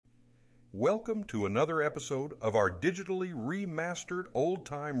Welcome to another episode of our digitally remastered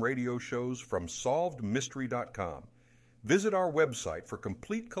old-time radio shows from SolvedMystery.com. Visit our website for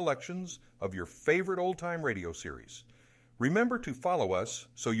complete collections of your favorite old-time radio series. Remember to follow us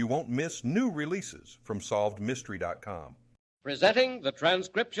so you won't miss new releases from SolvedMystery.com. Presenting the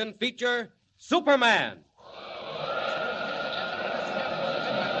transcription feature, Superman.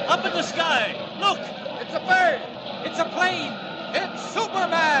 Up in the sky! Look! It's a bird! It's a plane! It's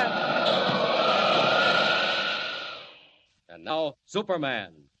Superman! And now,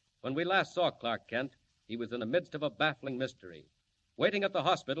 Superman. When we last saw Clark Kent, he was in the midst of a baffling mystery. Waiting at the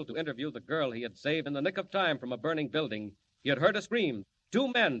hospital to interview the girl he had saved in the nick of time from a burning building, he had heard a scream.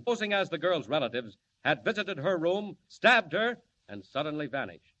 Two men, posing as the girl's relatives, had visited her room, stabbed her, and suddenly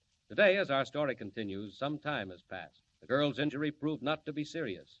vanished. Today, as our story continues, some time has passed. The girl's injury proved not to be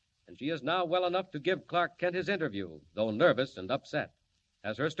serious, and she is now well enough to give Clark Kent his interview, though nervous and upset.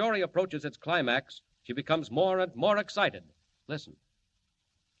 As her story approaches its climax, she becomes more and more excited. Listen.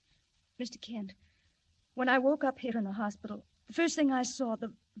 Mr. Kent, when I woke up here in the hospital, the first thing I saw,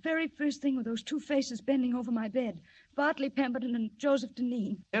 the very first thing, were those two faces bending over my bed, Bartley Pemberton and Joseph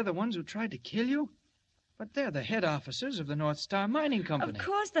Deneen. They're the ones who tried to kill you? But they're the head officers of the North Star Mining Company. Of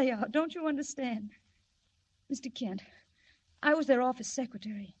course they are. Don't you understand? Mr. Kent, I was their office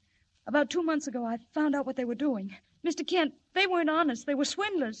secretary. About 2 months ago, I found out what they were doing. Mr. Kent, they weren't honest. They were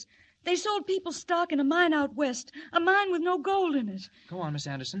swindlers. They sold people stock in a mine out west, a mine with no gold in it. Go on, Miss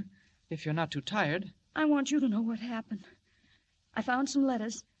Anderson, if you're not too tired. I want you to know what happened. I found some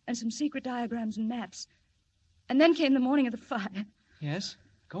letters and some secret diagrams and maps. And then came the morning of the fire. Yes,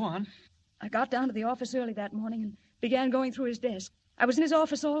 go on. I got down to the office early that morning and began going through his desk. I was in his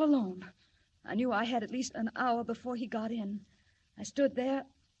office all alone. I knew I had at least an hour before he got in. I stood there,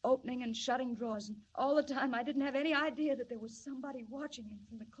 opening and shutting drawers, and all the time I didn't have any idea that there was somebody watching him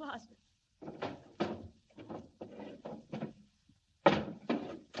from the closet.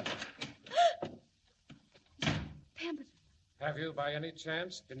 Pemberton. Have you, by any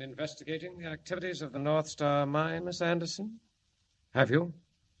chance, been investigating the activities of the North Star Mine, Miss Anderson? Have you?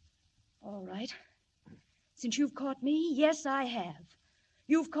 All right. Since you've caught me, yes, I have.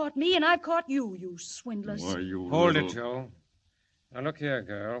 You've caught me, and I've caught you, you swindlers. Why, you Hold little... it, Joe. Now, look here,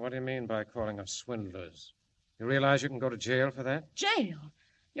 girl. What do you mean by calling us swindlers? You realize you can go to jail for that? Jail?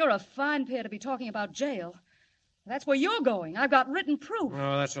 You're a fine pair to be talking about jail. That's where you're going. I've got written proof.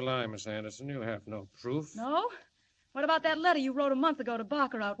 No, that's a lie, Miss Anderson. You have no proof. No? What about that letter you wrote a month ago to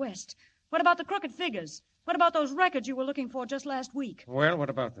Barker out west? What about the crooked figures? What about those records you were looking for just last week? Well, what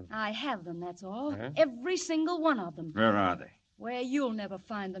about them? I have them, that's all. Huh? Every single one of them. Where are they? Where you'll never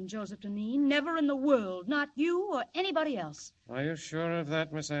find them, Joseph Deneen. Never in the world. Not you or anybody else. Are you sure of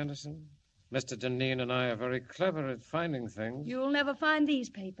that, Miss Anderson? Mr. Deneen and I are very clever at finding things. You'll never find these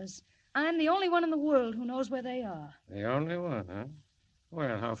papers. I'm the only one in the world who knows where they are. The only one, huh?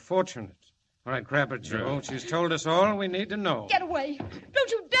 Well, how fortunate. All right, grab her, Joe. She's told us all we need to know. Get away.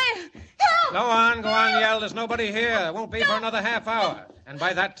 Don't you dare. Help! Go on, yell. There's nobody here. There won't be for another half hour. And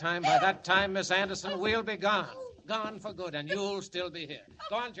by that time, Miss Anderson, we'll be gone. Gone for good, and you'll still be here.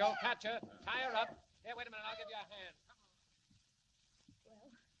 Go on, Joe. Catch her. Tie her up. Here, wait a minute. I'll give you a hand. Come on.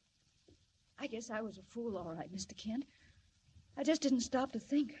 Well, I guess I was a fool, all right, Mr. Kent. I just didn't stop to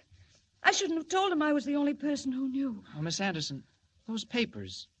think. I shouldn't have told him I was the only person who knew. Oh, Miss Anderson, those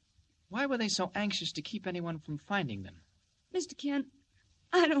papers. Why were they so anxious to keep anyone from finding them? Mr. Kent,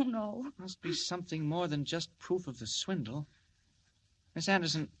 I don't know. Must be something more than just proof of the swindle. Miss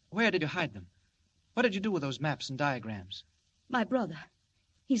Anderson, where did you hide them? What did you do with those maps and diagrams? My brother.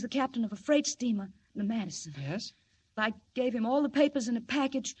 He's the captain of a freight steamer, the Madison. Yes? I gave him all the papers in a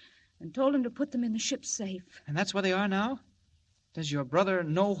package and told him to put them in the ship's safe. And that's where they are now? Does your brother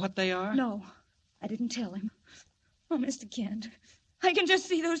know what they are? No, I didn't tell him. Oh, Mr. Kent, I can just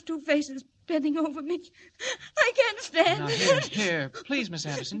see those two faces bending over me. I can't stand Now, it. here, please, Miss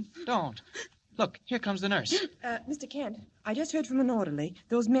Anderson, don't. Look, here comes the nurse. Mr. Kent, I just heard from an orderly.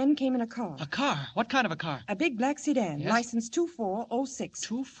 Those men came in a car. A car? What kind of a car? A big black sedan, Yes? license 2406.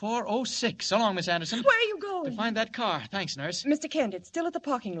 2406. So long, Miss Anderson. Where are you going? To find that car. Thanks, nurse. Mr. Kent, it's still at the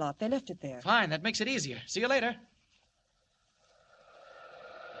parking lot. They left it there. Fine, that makes it easier. See you later.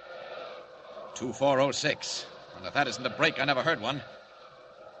 2406. Well, if that isn't a break, I never heard one.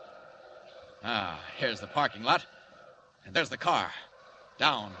 Ah, here's the parking lot. And there's the car.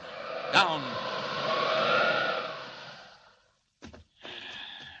 Down.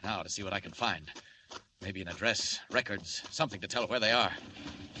 Now to see what I can find. Maybe an address, records, something to tell where they are.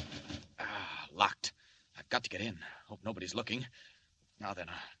 Ah, locked. I've got to get in. Hope nobody's looking. Now then,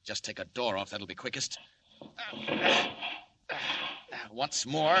 just take a door off. That'll be quickest. Once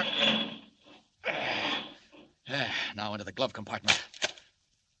more. Now into the glove compartment.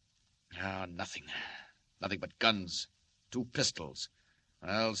 Ah, nothing. Nothing but guns. 2 pistols.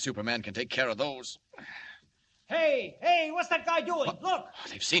 Well, Superman can take care of those. Hey, what's that guy doing? What? Look, Oh,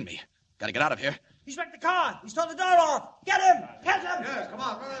 they've seen me. Gotta get out of here. he's wrecked the car. He's torn the door off. Get him! Catch him! Yes, come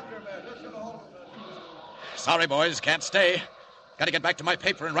on, run after him, man. Let's get a hold of him. Sorry, boys, can't stay. Gotta get back to my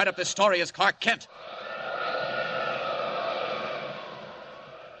paper and write up this story as Clark Kent.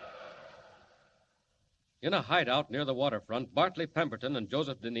 In a hideout near the waterfront, Bartley Pemberton and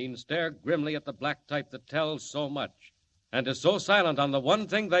Joseph Deneen stare grimly at the black type that tells so much and is so silent on the one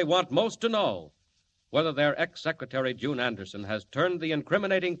thing they want most to know, whether their ex-secretary June Anderson has turned the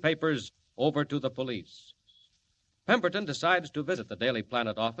incriminating papers over to the police. Pemberton decides to visit the Daily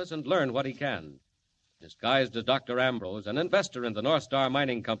Planet office and learn what he can. Disguised as Dr. Ambrose, an investor in the North Star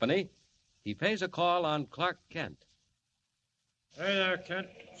Mining Company, he pays a call on Clark Kent. Hey there, Kent.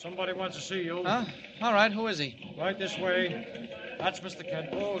 Somebody wants to see you. Huh? All right, who is he? Right this way. That's Mr. Kent.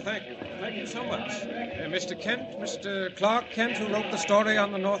 Oh, thank you. Thank you so much. Mr. Kent, Mr. Clark Kent, who wrote the story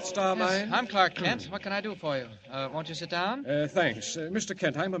on the North Star Yes, Mine? I'm Clark Kent. What can I do for you? Won't you sit down? Thanks. Mr.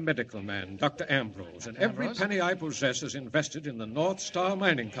 Kent, I'm a medical man, Dr. Ambrose, and every Ambrose? penny I possess is invested in the North Star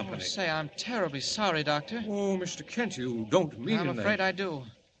Mining Oh, Company. say, I'm terribly sorry, Doctor. Oh, Mr. Kent, you don't mean I'm that. afraid I do.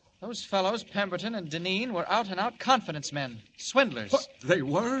 Those fellows, Pemberton and Deneen, were out-and-out confidence men. Swindlers. What? They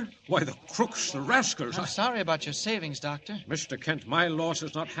were? Why, the crooks, the rascals. I'm sorry about your savings, Doctor. Mr. Kent, my loss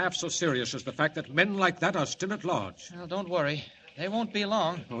is not half so serious as the fact that men like that are still at large. Well, don't worry. They won't be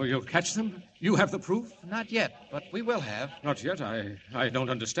long. Oh, you'll catch them? You have the proof? Not yet, but we will have. Not yet. I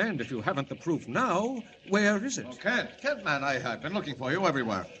don't understand. If you haven't the proof now, where is it? Oh, Kent, man, I've been looking for you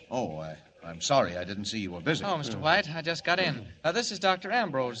everywhere. Oh, I'm sorry I didn't see you were busy. Oh, Mr. White, I just got in. This is Dr.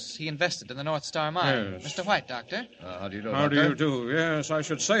 Ambrose. He invested in the North Star Mine. Yes. Mr. White, Doctor. How do you do, How do Doctor? you do? Yes, I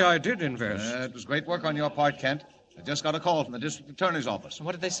should say I did invest. It was great work on your part, Kent. I just got a call from the district attorney's office.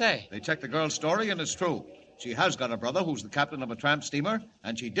 What did they say? They checked the girl's story, and it's true. She has got a brother who's the captain of a tramp steamer,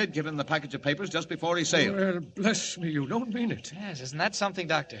 and she did give him the package of papers just before he sailed. Well, bless me, you don't mean it. Yes, isn't that something,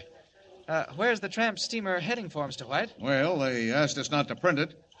 Doctor? Where's the tramp steamer heading for, Mr. White? Well, they asked us not to print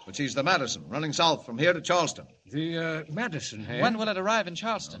it, but she's the Madison, running south from here to Charleston. The Madison, eh? When will it arrive in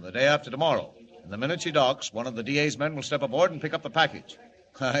Charleston? The day after tomorrow. And the minute she docks, one of the DA's men will step aboard and pick up the package.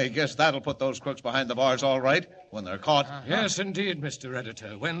 I guess that'll put those crooks behind the bars all right when they're caught. Yes, indeed, Mr.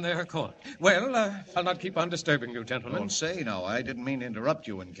 Editor, when they're caught. Well, I'll not keep on disturbing you, gentlemen. Don't say now. I didn't mean to interrupt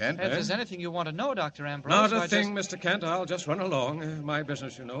you and Kent. If there's anything you want to know, Dr. Ambrose... Not a why thing, Mr. Kent. I'll just run along. My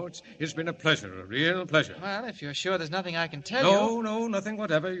business, you know. It's been a pleasure, a real pleasure. Well, if you're sure there's nothing I can tell you... No, nothing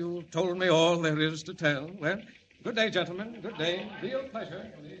whatever. You told me all there is to tell. Well, good day, gentlemen. Good day. Real pleasure.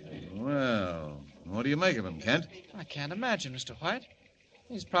 Well, what do you make of him, Kent? I can't imagine, Mr. White.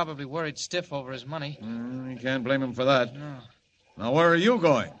 He's probably worried stiff over his money. You can't blame him for that. No. Now, where are you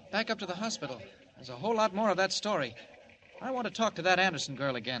going? Back up to the hospital. There's a whole lot more of that story. I want to talk to that Anderson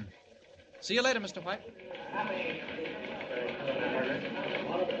girl again. See you later, Mr. White.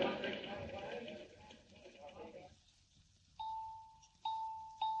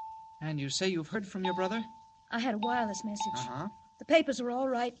 And you say you've heard from your brother? I had a wireless message. Uh-huh. The papers are all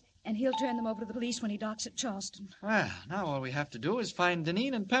right, and he'll turn them over to the police when he docks at Charleston. Well, now all we have to do is find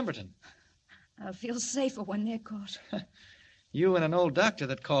Deneen and Pemberton. I'll feel safer when they're caught. You and an old doctor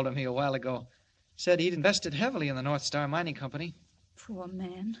that called on me a while ago said he'd invested heavily in the North Star Mining Company. Poor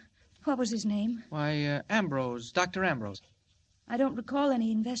man. What was his name? Why, Ambrose, Dr. Ambrose. I don't recall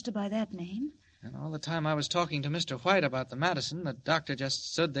any investor by that name. And all the time I was talking to Mr. White about the Madison, the doctor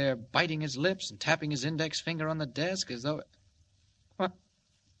just stood there biting his lips and tapping his index finger on the desk as though... What?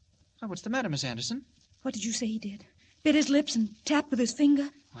 Oh, what's the matter, Miss Anderson? What did you say he did? Bit his lips and tapped with his finger?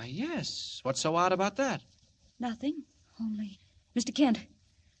 Why, yes. What's so odd about that? Nothing. Only... Mr. Kent,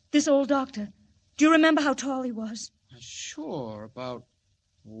 this old doctor, do you remember how tall he was? Sure, about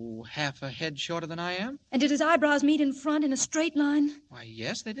half a head shorter than I am. And did his eyebrows meet in front in a straight line? Why,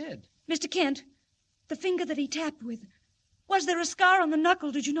 yes, they did. Mr. Kent, the finger that he tapped with, was there a scar on the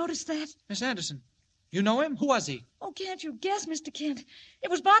knuckle? Did you notice that? Miss Anderson, you know him? Who was he? Oh, can't you guess, Mr. Kent? It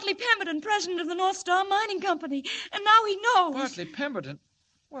was Bartley Pemberton, president of the North Star Mining Company, and now he knows. Bartley Pemberton?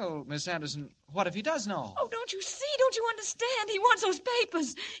 Well, Miss Anderson, what if he does know? Oh, don't you see? Don't you understand? He wants those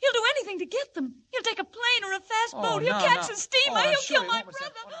papers. He'll do anything to get them. He'll take a plane or a fast Oh, boat. He'll no, catch no. a steamer. Oh, I'm He'll sure kill he my won't, Miss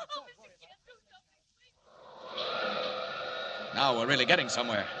brother. Anderson. Oh, Mr. Kent, do something. Now we're really getting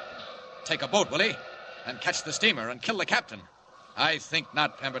somewhere. Take a boat, will he? And catch the steamer and kill the captain. I think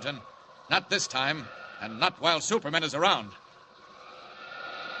not, Pemberton. Not this time, and not while Superman is around.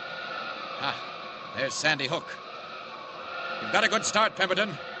 There's Sandy Hook. You've got a good start,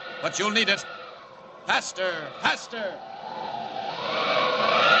 Pemberton, but you'll need it. Faster! Faster!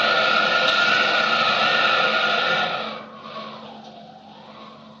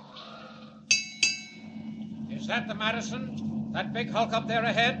 Is that the Madison? That big hulk up there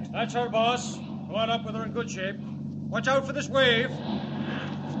ahead? That's her, boss. Go on up with her in good shape. Watch out for this wave.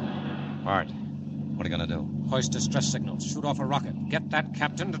 Bart, what are you going to do? Hoist distress signals. Shoot off a rocket. Get that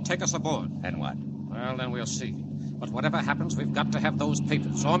captain to take us aboard. And what? Well, then we'll see. But whatever happens, we've got to have those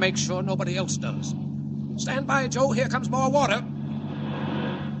papers. So make sure nobody else does. Stand by, Joe. Here comes more water.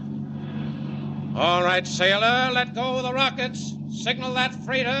 All right, sailor. Let go of the rockets. Signal that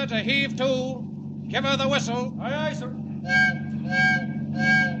freighter to heave to. Give her the whistle. Aye, aye, sir.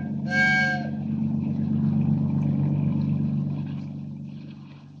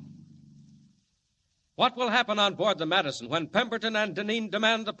 What will happen on board the Madison when Pemberton and Deneen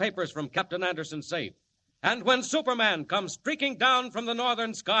demand the papers from Captain Anderson's safe? And when Superman comes streaking down from the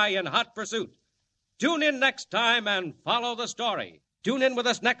northern sky in hot pursuit? Tune in next time and follow the story. Tune in with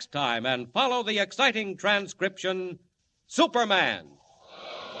us next time and follow the exciting transcription, Superman.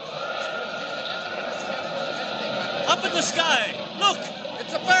 Up in the sky! Look!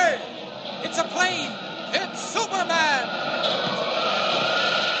 It's a bird! It's a plane! It's Superman!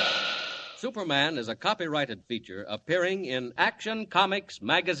 Superman is a copyrighted feature appearing in Action Comics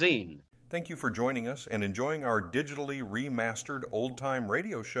magazine. Thank you for joining us and enjoying our digitally remastered old-time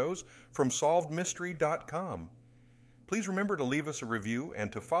radio shows from SolvedMystery.com. Please remember to leave us a review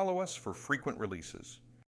and to follow us for frequent releases.